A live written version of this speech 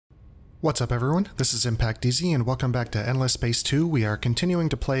What's up everyone, this is ImpactDZ and welcome back to Endless Space 2. We are continuing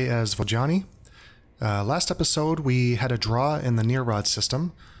to play as Vodyani. Last episode we had a draw in the near rod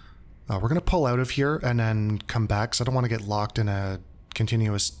system. We're going to pull out of here and then come back because I don't want to get locked in a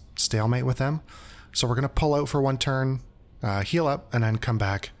continuous stalemate with them. So we're going to pull out for one turn, heal up, and then come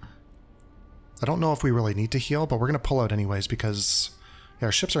back. I don't know if we really need to heal, but we're going to pull out anyways because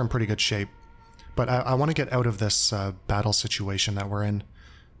our ships are in pretty good shape. But I want to get out of this battle situation that we're in.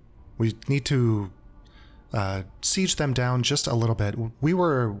 We need to siege them down just a little bit. We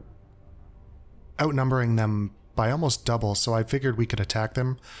were outnumbering them by almost double, so I figured we could attack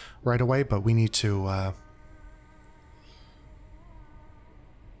them right away, but we need to...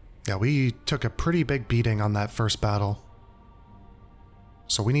 Yeah, we took a pretty big beating on that first battle.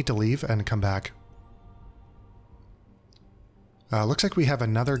 So we need to leave and come back. Looks like we have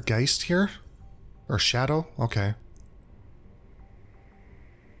another Geist here. Or Shadow? Okay.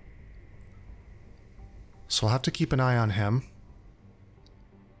 So I'll have to keep an eye on him.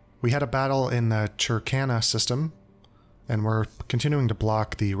 We had a battle in the Turkana system, and we're continuing to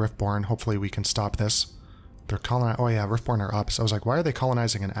block the Riftborn. Hopefully we can stop this. They're colonizing... Oh yeah, Riftborn are up. So I was like, why are they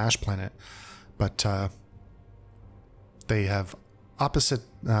colonizing an ash planet? But they have opposite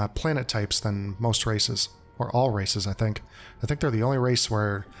planet types than most races. Or all races, I think. I think they're the only race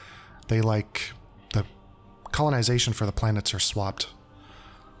where they like... the colonization for the planets are swapped.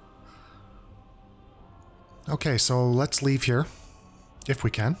 Okay, so let's leave here, if we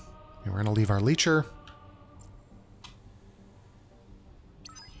can. We're going to leave our leacher.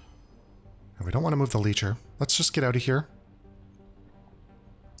 And we don't want to move the leacher. Let's just get out of here.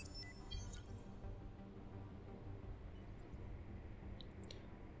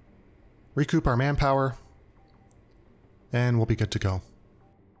 Recoup our manpower. And we'll be good to go.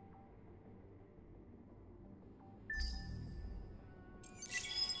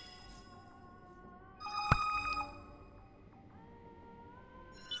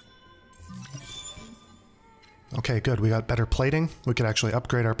 Okay, good. We got better plating. We could actually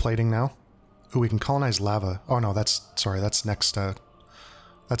upgrade our plating now. Ooh, we can colonize lava. Oh no, that's... sorry, that's next...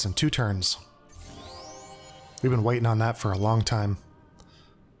 that's in 2 turns. We've been waiting on that for a long time.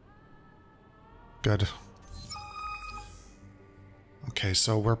 Good. Okay,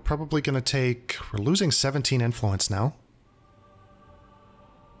 so we're probably going to take... we're losing 17 influence now.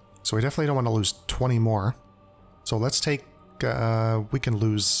 So we definitely don't want to lose 20 more. So let's take... we can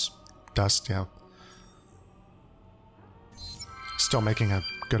lose dust, yeah. Still making a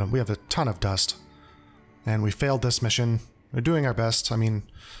good one. We have a ton of dust. And we failed this mission. We're doing our best. I mean...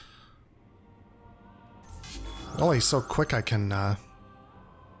 only so quick I can...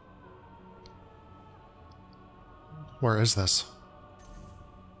 Where is this?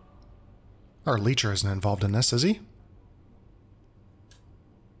 Our leacher isn't involved in this, is he?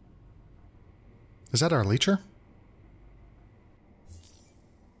 Is that our leacher?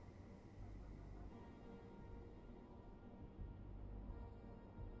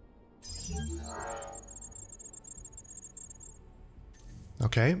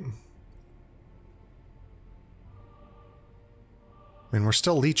 Okay. I mean, we're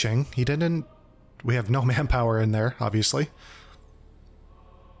still leeching. He didn't... we have no manpower in there, obviously.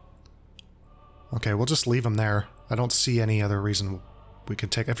 Okay, we'll just leave him there. I don't see any other reason we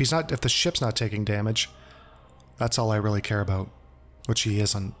could take... if he's not... if the ship's not taking damage, that's all I really care about. Which he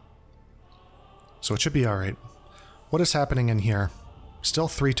isn't. So it should be alright. What is happening in here? Still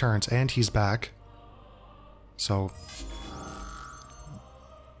 3 turns, and he's back. So...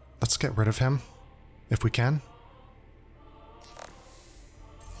 let's get rid of him, if we can.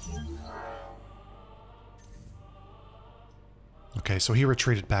 Okay, so he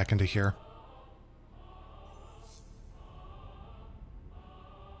retreated back into here.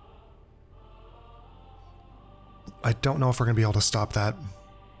 I don't know if we're going to be able to stop that.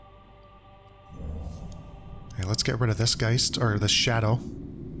 Okay, let's get rid of this Geist, or this Shadow.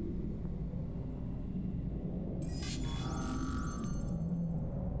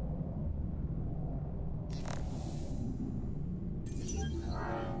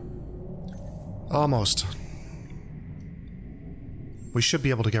 Almost. We should be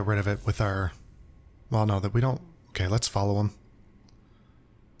able to get rid of it with our... well, no, that we don't... okay, let's follow him.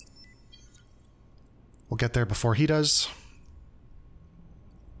 We'll get there before he does.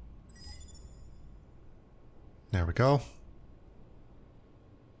 There we go.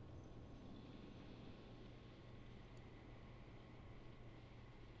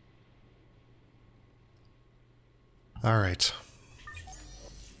 All right.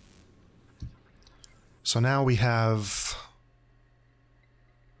 So now we have...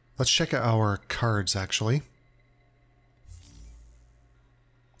 let's check out our cards, actually.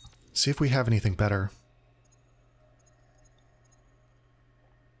 See if we have anything better.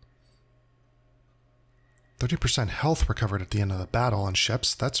 %30 health recovered at the end of the battle on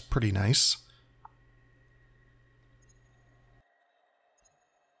ships. That's pretty nice.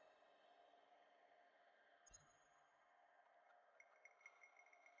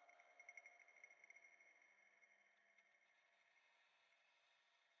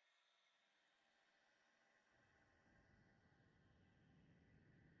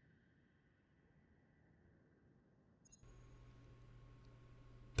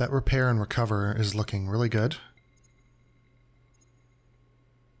 That repair and recover is looking really good. I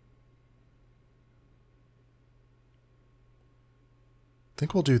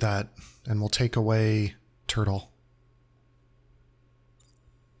think we'll do that, and we'll take away Turtle.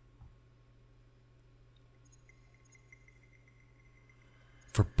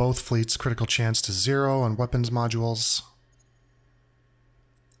 For both fleets, critical chance to 0 on weapons modules.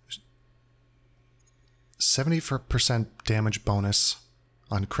 70% damage bonus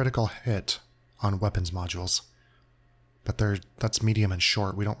on critical hit on weapons modules. But that's medium and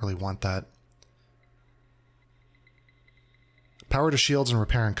short. We don't really want that. Power to shields and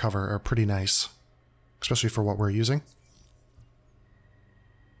repair and cover are pretty nice, especially for what we're using.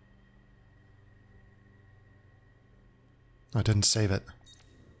 I didn't save it.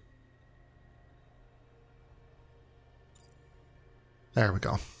 There we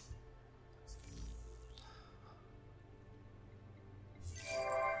go.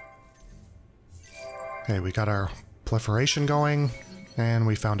 Okay, we got our proliferation going, and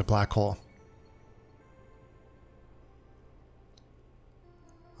we found a black hole.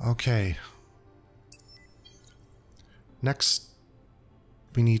 Okay. Next,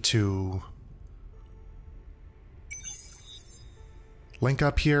 we need to link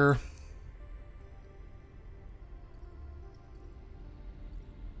up here.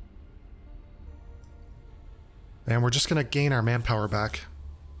 And we're just going to gain our manpower back,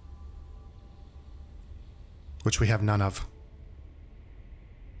 which we have none of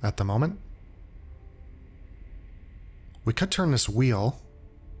at the moment. We could turn this wheel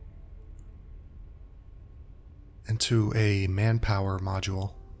into a manpower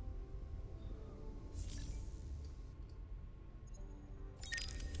module.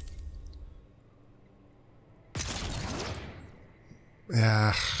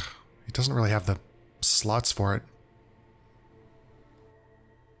 Yeah, it doesn't really have the slots for it.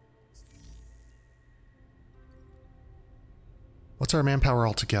 What's our manpower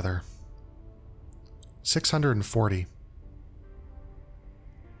altogether? 640.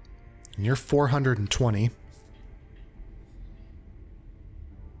 And you're 420.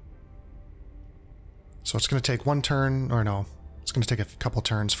 So it's going to take one turn, or no, it's going to take a couple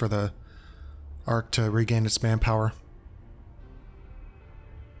turns for the arc to regain its manpower.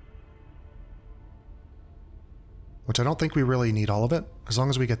 Which I don't think we really need all of it, as long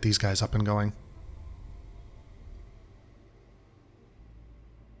as we get these guys up and going.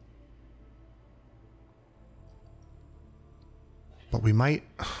 But we might,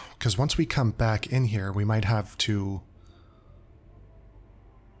 because once we come back in here, we might have to...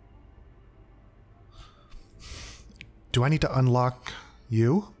 Do I need to unlock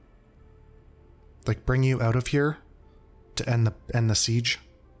you? Like, bring you out of here to end the siege?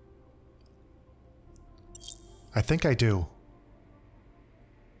 I think I do.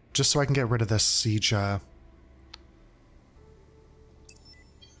 Just so I can get rid of this siege,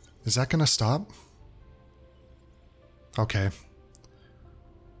 Is that gonna stop? Okay.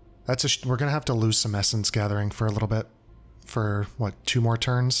 We're gonna have to lose some essence gathering for a little bit. For, what, 2 more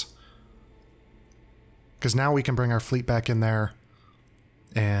turns? Because now we can bring our fleet back in there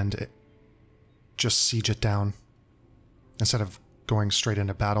and just siege it down instead of going straight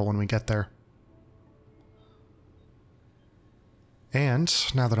into battle when we get there. And,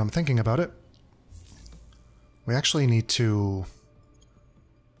 now that I'm thinking about it, we actually need to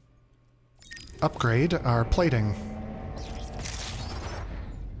upgrade our plating.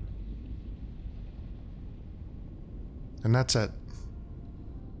 And that's it.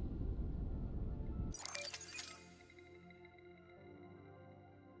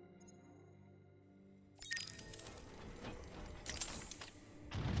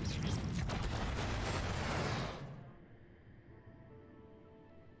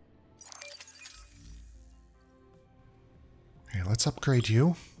 Okay, let's upgrade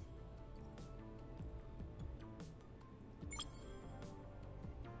you.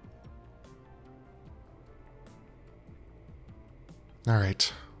 All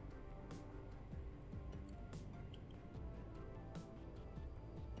right.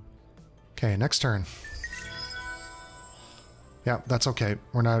 Okay, next turn. Yeah, that's okay.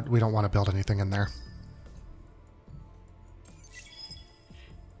 We don't want to build anything in there.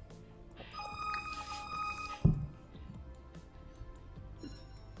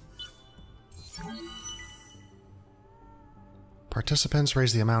 Participants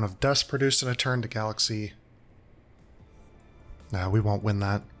raise the amount of dust produced in a turn to galaxy. No, we won't win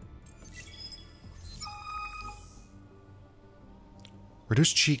that.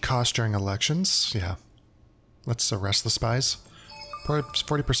 Reduce cheat cost during elections. Yeah. Let's arrest the spies.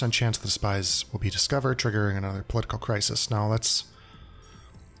 40% chance the spies will be discovered, triggering another political crisis. No,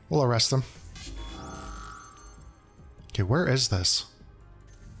 we'll arrest them. Okay, where is this?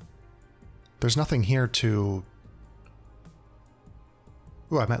 There's nothing here to...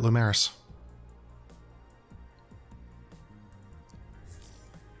 Ooh, I met Lumeris.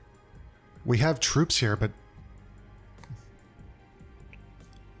 We have troops here, but...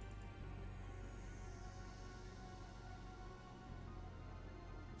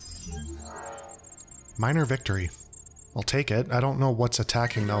 Minor victory. I'll take it. I don't know what's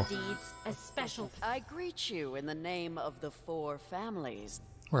attacking, though. Deeds, a special... I greet you in the name of the four families.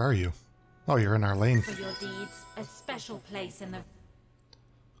 Where are you? Oh, you're in our lane. For your deeds, a special place in the...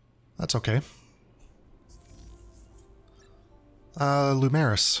 That's okay.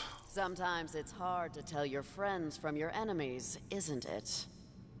 Lumeris. Sometimes it's hard to tell your friends from your enemies, isn't it?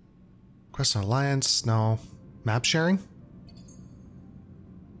 Quest and Alliance, no. Map sharing?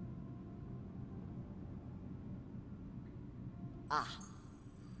 Ah.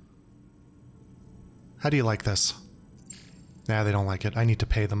 How do you like this? Nah, they don't like it. I need to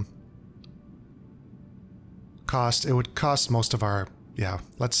pay them. Cost, it would cost most of our... Yeah,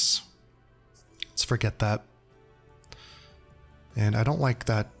 let's forget that. And I don't like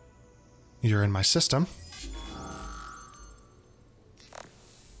that you're in my system.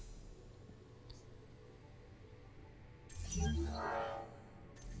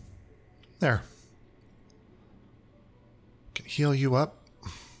 There. Can heal you up.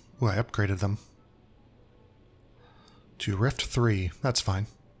 Ooh, I upgraded them. To Rift 3. That's fine.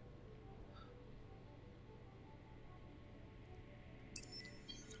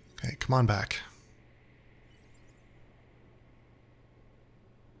 Okay, come on back.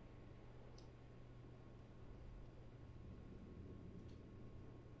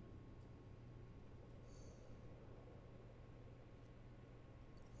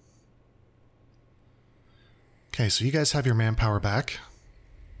 Okay, so you guys have your manpower back.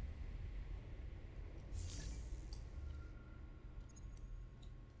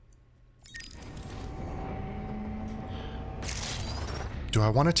 Do I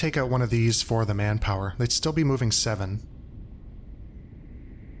want to take out one of these for the manpower? They'd still be moving 7.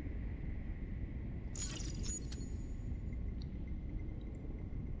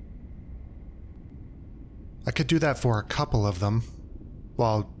 I could do that for a couple of them.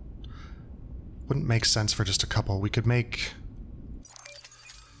 Well, wouldn't make sense for just a couple. We could make...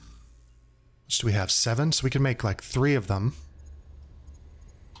 Which do we have? 7? So we could make like 3 of them.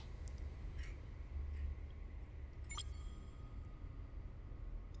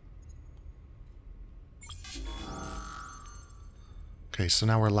 Okay, so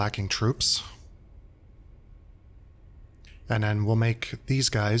now we're lacking troops. And then we'll make these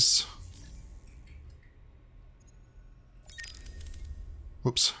guys...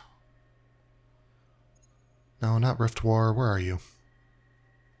 Oops. No, not Rift War. Where are you?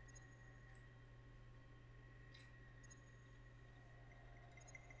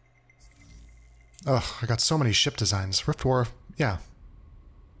 Ugh, I got so many ship designs. Rift War, yeah.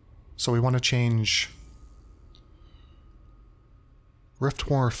 So we want to change... Rift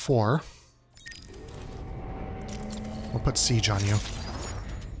War 4. We'll put Siege on you.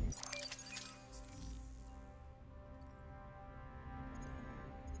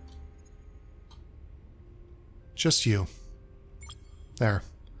 Just you. There.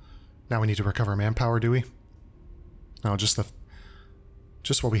 Now we need to recover manpower, do we? No, just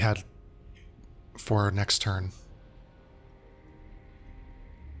what we had for next turn.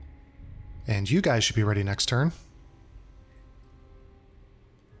 And you guys should be ready next turn.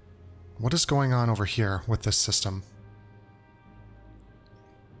 What is going on over here with this system?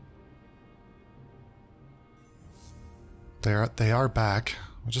 They are back.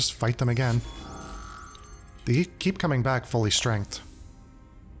 We'll just fight them again. They keep coming back fully strength.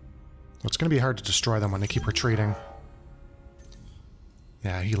 It's going to be hard to destroy them when they keep retreating.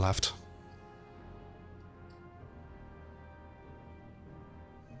 Yeah, he left.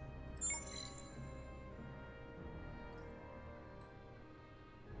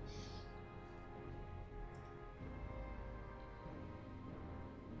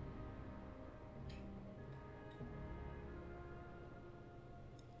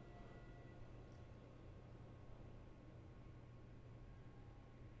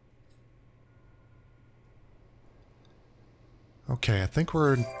 Okay, I think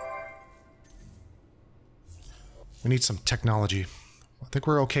we need some technology. I think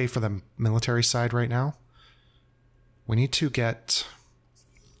we're okay for the military side right now. We need to get...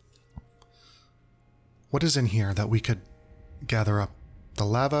 What is in here that we could gather up? The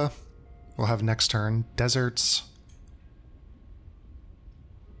lava we'll have next turn. Deserts.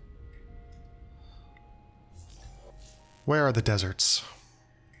 Where are the deserts?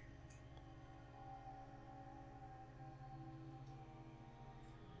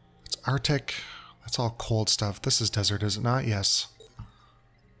 It's Arctic. That's all cold stuff. This is desert, is it not? Yes.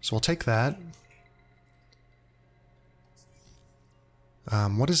 So we'll take that.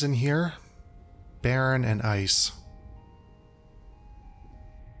 What is in here? Barren and ice.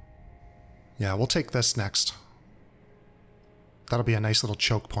 Yeah, we'll take this next. That'll be a nice little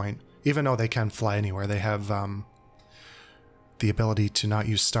choke point. Even though they can fly anywhere, they have the ability to not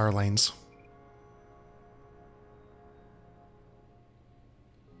use star lanes.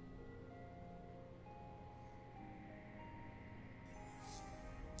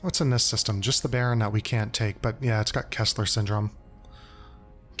 What's in this system? Just the Baron that we can't take, but yeah, it's got Kessler Syndrome.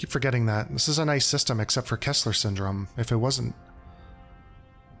 Keep forgetting that. This is a nice system except for Kessler Syndrome. If it wasn't...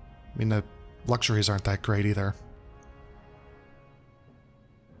 I mean, the luxuries aren't that great either.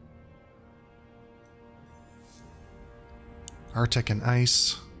 Arctic and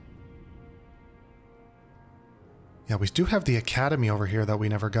ice. Yeah, we do have the Academy over here that we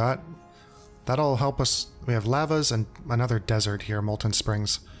never got. That'll help us. We have lavas and another desert here, Molten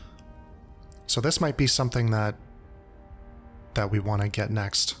Springs. So this might be something that we want to get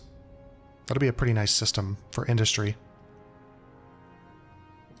next. That'll be a pretty nice system for industry.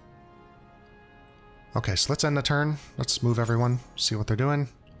 Okay, so let's end the turn. Let's move everyone, see what they're doing.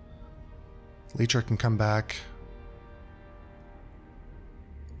 Leacher can come back.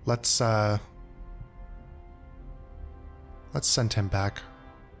 Let's send him back,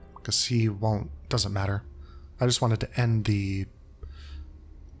 because he won't, doesn't matter. I just wanted to end the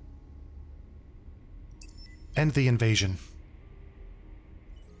invasion.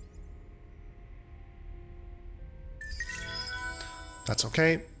 That's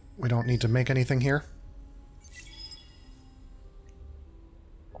okay. We don't need to make anything here.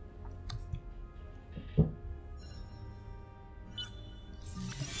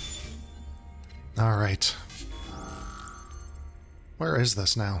 All right. Where is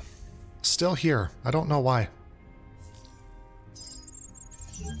this now? Still here. I don't know why.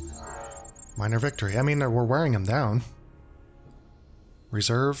 Minor victory. I mean, we're wearing him down.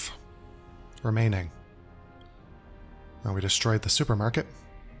 Reserve. Remaining. Now we destroyed the supermarket.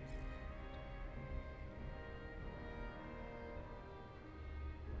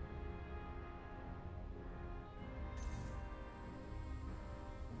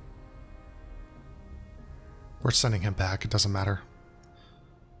 We're sending him back. It doesn't matter.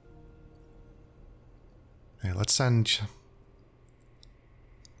 Okay, let's send...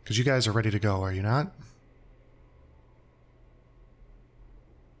 Because you guys are ready to go, are you not?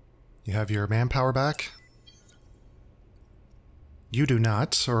 You have your manpower back? You do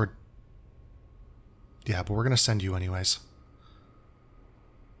not, or... Yeah, but we're going to send you anyways.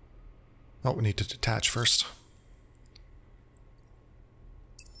 Oh, we need to detach first.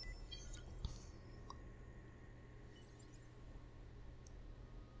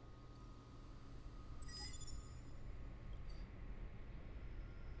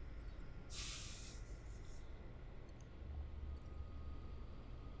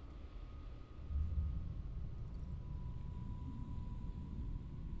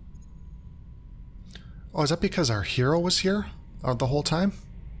 Oh, is that because our hero was here the whole time?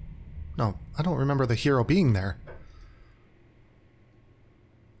 No, I don't remember the hero being there.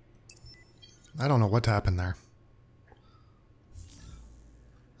 I don't know what happened there.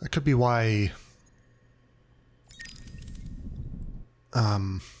 That could be why...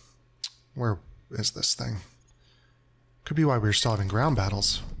 Where is this thing? Could be why we were still having ground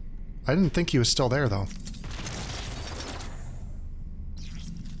battles. I didn't think he was still there, though.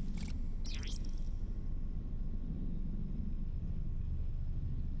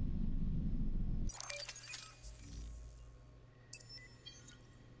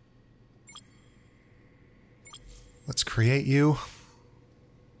 Let's create you.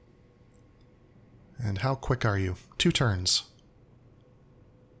 And how quick are you? 2 turns.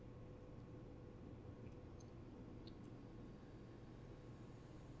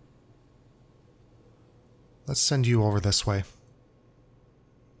 Let's send you over this way.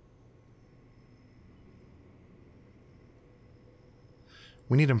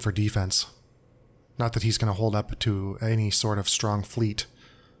 We need him for defense. Not that he's going to hold up to any sort of strong fleet.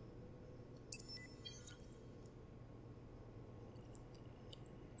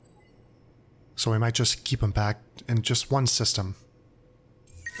 So we might just keep them back in just one system.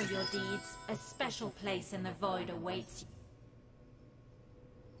 For your deeds, a special place in the void awaits you.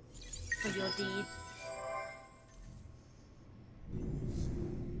 For your deeds.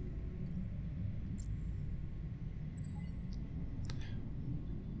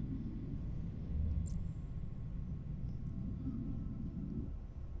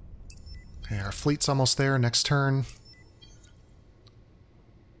 Okay, our fleet's almost there. Next turn.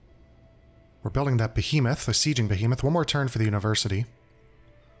 We're building that behemoth, the sieging behemoth. One more turn for the university.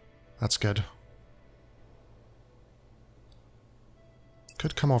 That's good.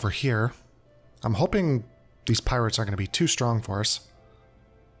 Could come over here. I'm hoping these pirates aren't going to be too strong for us.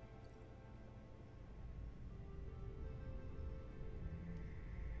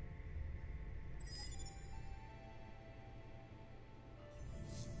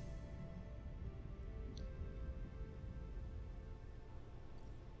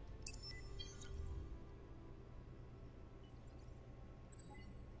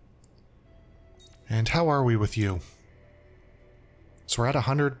 And how are we with you? So we're at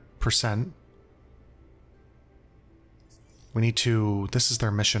 100%. We need to... This is their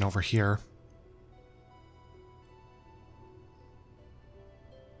mission over here.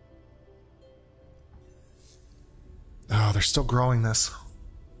 Oh, they're still growing this.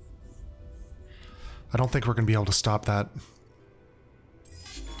 I don't think we're going to be able to stop that.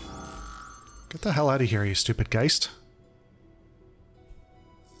 Get the hell out of here, you stupid Geist.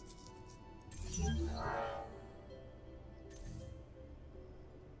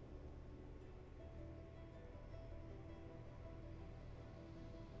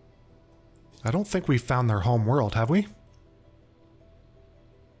 I don't think we've found their home world, have we?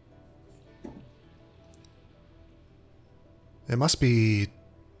 It must be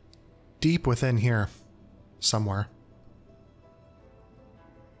deep within here, somewhere.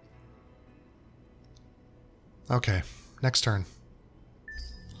 Okay, next turn.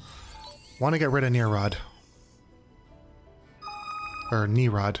 Want to get rid of Nearod. Or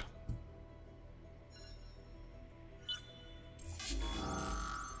Nerod.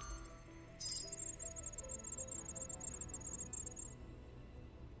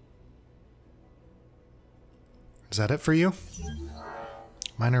 Is that it for you?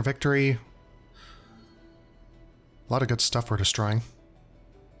 Minor victory. A lot of good stuff we're destroying.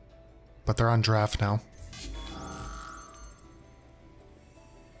 But they're on draft now.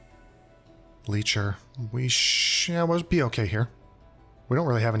 Leacher. Yeah, we'll be okay here. We don't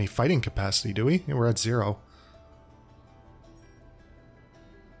really have any fighting capacity, do we? We're at 0.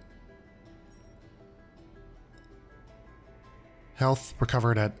 Health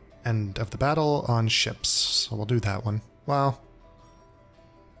recovered at end of the battle on ships. So we'll do that one. Well,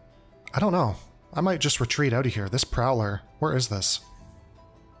 I don't know. I might just retreat out of here. This Prowler, where is this?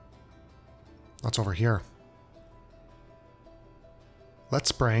 That's over here.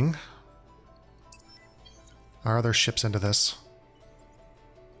 Let's bring our other ships into this.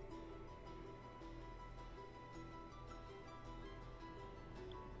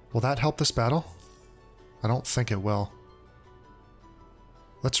 Will that help this battle? I don't think it will.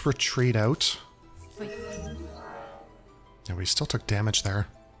 Let's retreat out. Yeah, we still took damage there.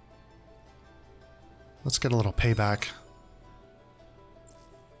 Let's get a little payback.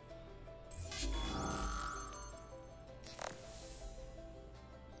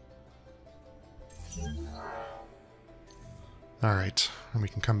 Alright, and we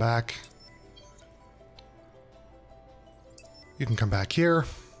can come back. You can come back here.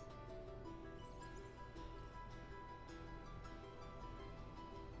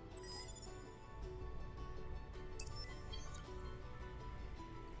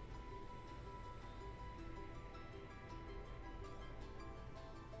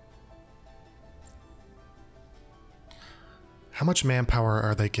 How much manpower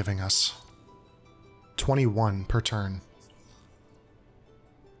are they giving us? 21 per turn.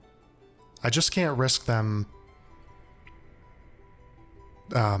 I just can't risk them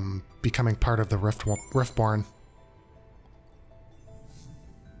becoming part of the Riftborn.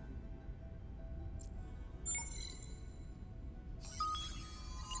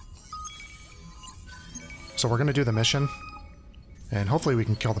 So we're going to do the mission, and hopefully we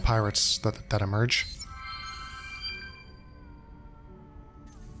can kill the pirates that emerge.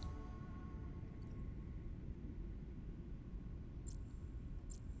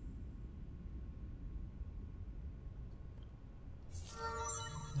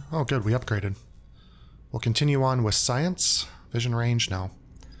 Oh, good, we upgraded. We'll continue on with science. Vision range, no.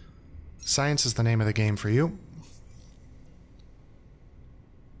 Science is the name of the game for you.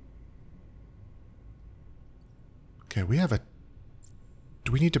 Okay, we have a...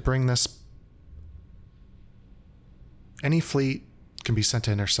 Do we need to bring this Any fleet can be sent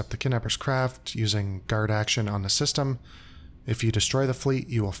to intercept the kidnapper's craft using guard action on the system. If you destroy the fleet,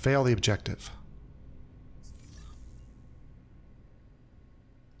 you will fail the objective.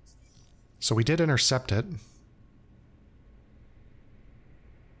 So we did intercept it.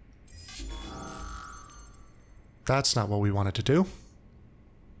 That's not what we wanted to do.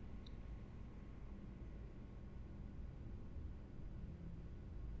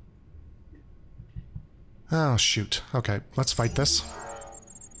 Oh, shoot. Okay, let's fight this.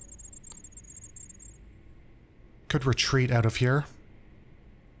 Could retreat out of here.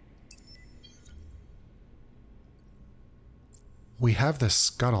 We have this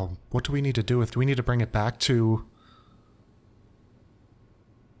scuttle. What do we need to do with... Do we need to bring it back to...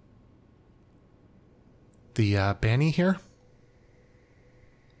 the Banny here?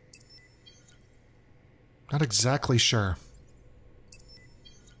 Not exactly sure.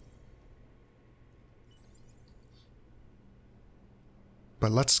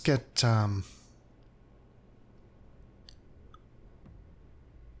 But let's get... Yeah,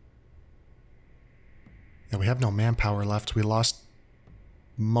 we have no manpower left. We lost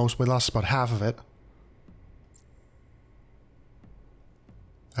about half of it.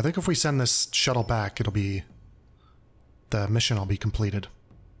 I think if we send this shuttle back, it'll be... the mission will be completed.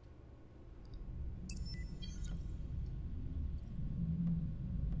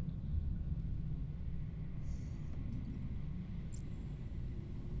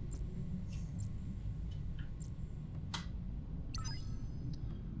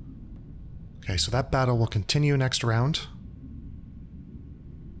 Okay, so that battle will continue next round.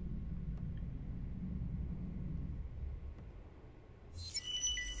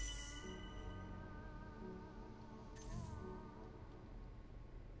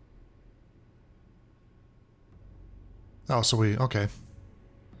 Oh, so we... okay.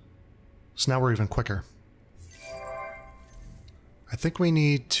 So now we're even quicker. I think we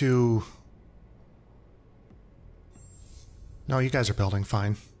need to... No, you guys are building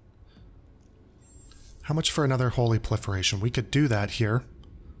fine. How much for another holy proliferation? We could do that here.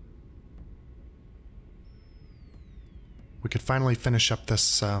 We could finally finish up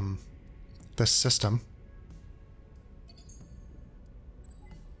this, this system.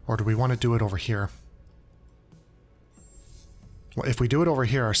 Or do we want to do it over here? Well, if we do it over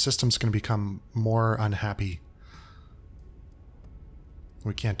here, our system's going to become more unhappy.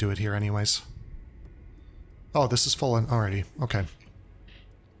 We can't do it here anyways. Oh, this is full already. Okay.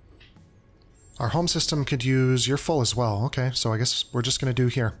 Our home system could use... You're full as well. Okay, so I guess we're just going to do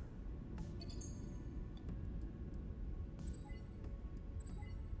here.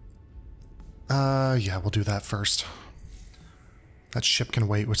 Yeah, we'll do that first. That ship can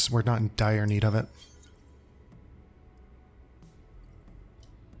wait. We're not in dire need of it.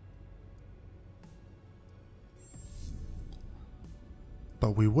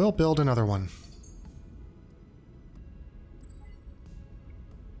 But we will build another one.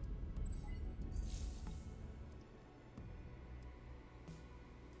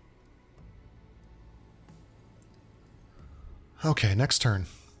 Okay, next turn.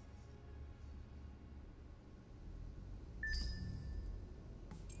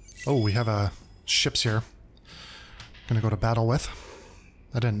 Oh, we have ships here. Gonna go to battle with.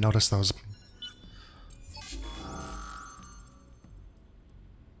 I didn't notice those.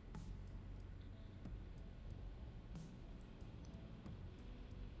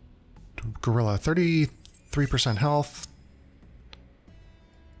 Gorilla, 33% health.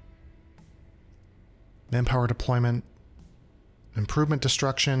 Manpower deployment. Improvement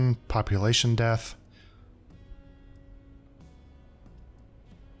destruction. Population death.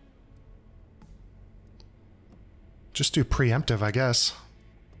 Just do preemptive, I guess.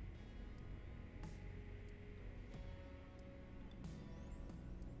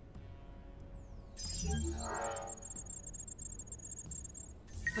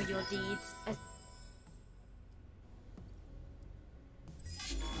 For your deeds,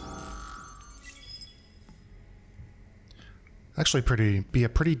 Actually be a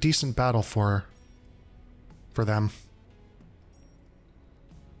pretty decent battle for them.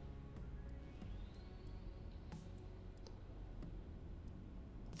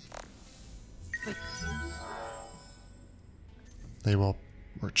 They will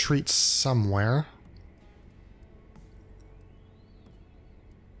retreat somewhere.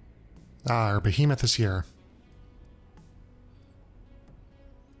 Ah, our behemoth is here.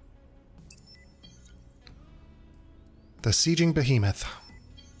 The sieging behemoth.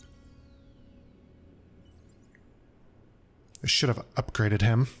 I should have upgraded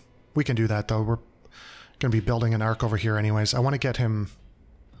him. We can do that though. We're going to be building an arc over here anyways. I want to get him...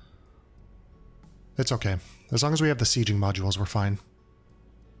 It's okay. As long as we have the sieging modules, we're fine.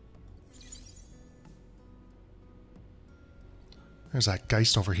 There's that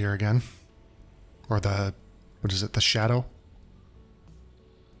Geist over here again. Or the... what is it? The Shadow?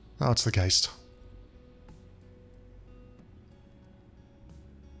 Oh, it's the Geist.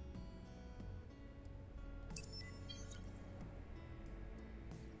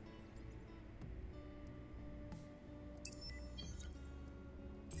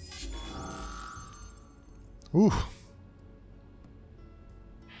 Ooh.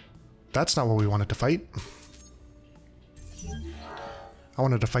 That's not what we wanted to fight. I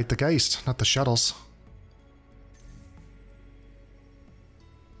wanted to fight the Geist, not the shuttles.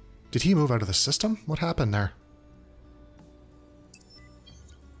 Did he move out of the system? What happened there?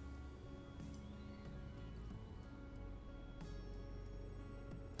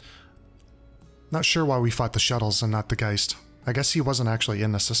 Not sure why we fought the shuttles and not the Geist. I guess he wasn't actually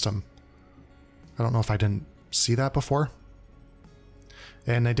in the system. I don't know if I didn't see that before.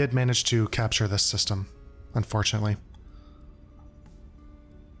 And I did manage to capture this system, unfortunately.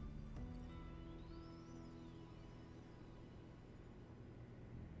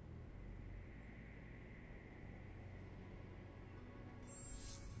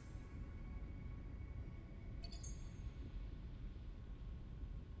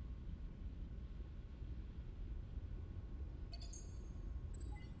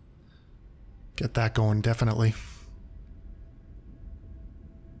 Get that going, definitely.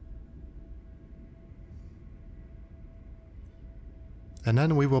 And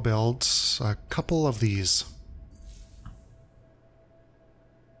then we will build a couple of these.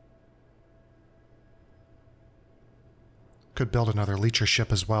 Could build another leacher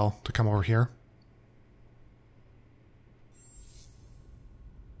ship as well to come over here.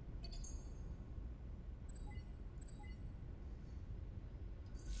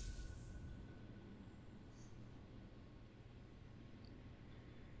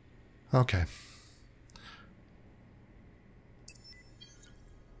 Okay.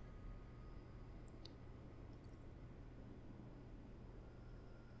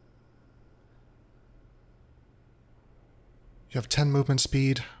 You have 10 movement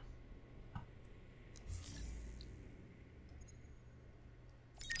speed.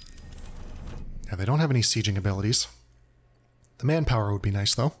 Yeah, they don't have any sieging abilities. The manpower would be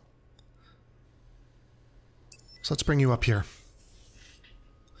nice, though. So let's bring you up here.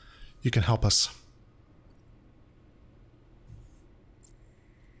 You can help us.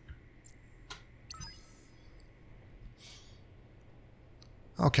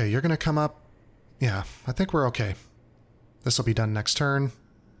 Okay, you're gonna come up. Yeah, I think we're okay. This will be done next turn.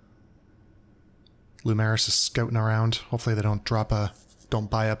 Lumaris is scouting around. Hopefully they don't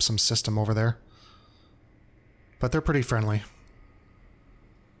buy up some system over there. But they're pretty friendly.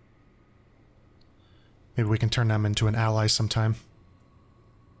 Maybe we can turn them into an ally sometime.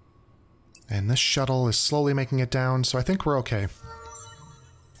 And this shuttle is slowly making it down, so I think we're okay.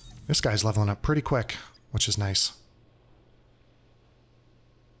 This guy's leveling up pretty quick, which is nice.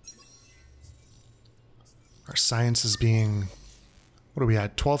 Our science is being... what are we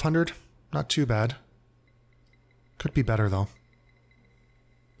at? 1200? Not too bad. Could be better, though.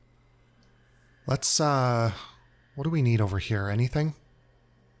 Let's, what do we need over here? Anything?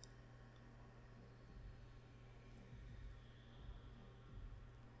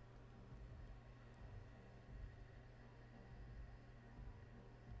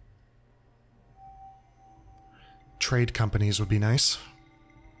 Trade companies would be nice.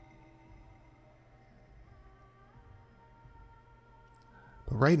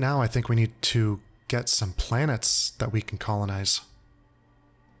 But right now, I think we need to get some planets that we can colonize.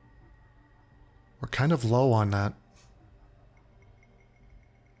 We're kind of low on that.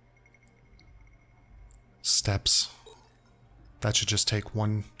 Steps. That should just take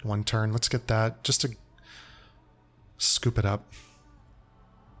one turn. Let's get that just to scoop it up.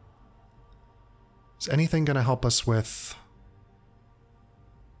 Is anything going to help us with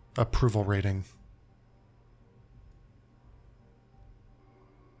approval rating?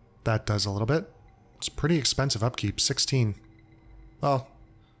 That does a little bit. It's pretty expensive upkeep, 16. Well,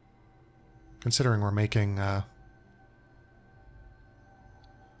 considering we're making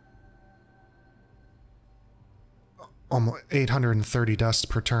almost 830 dust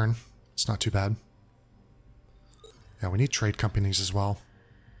per turn. It's not too bad. Yeah, we need trade companies as well.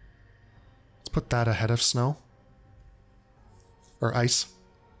 Let's put that ahead of snow. Or ice.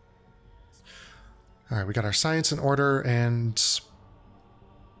 Alright, we got our science in order, and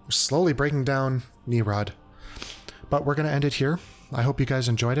we're slowly breaking down Nerod. But we're going to end it here. I hope you guys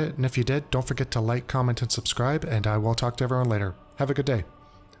enjoyed it, and if you did, don't forget to like, comment, and subscribe, and I will talk to everyone later. Have a good day.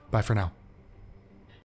 Bye for now.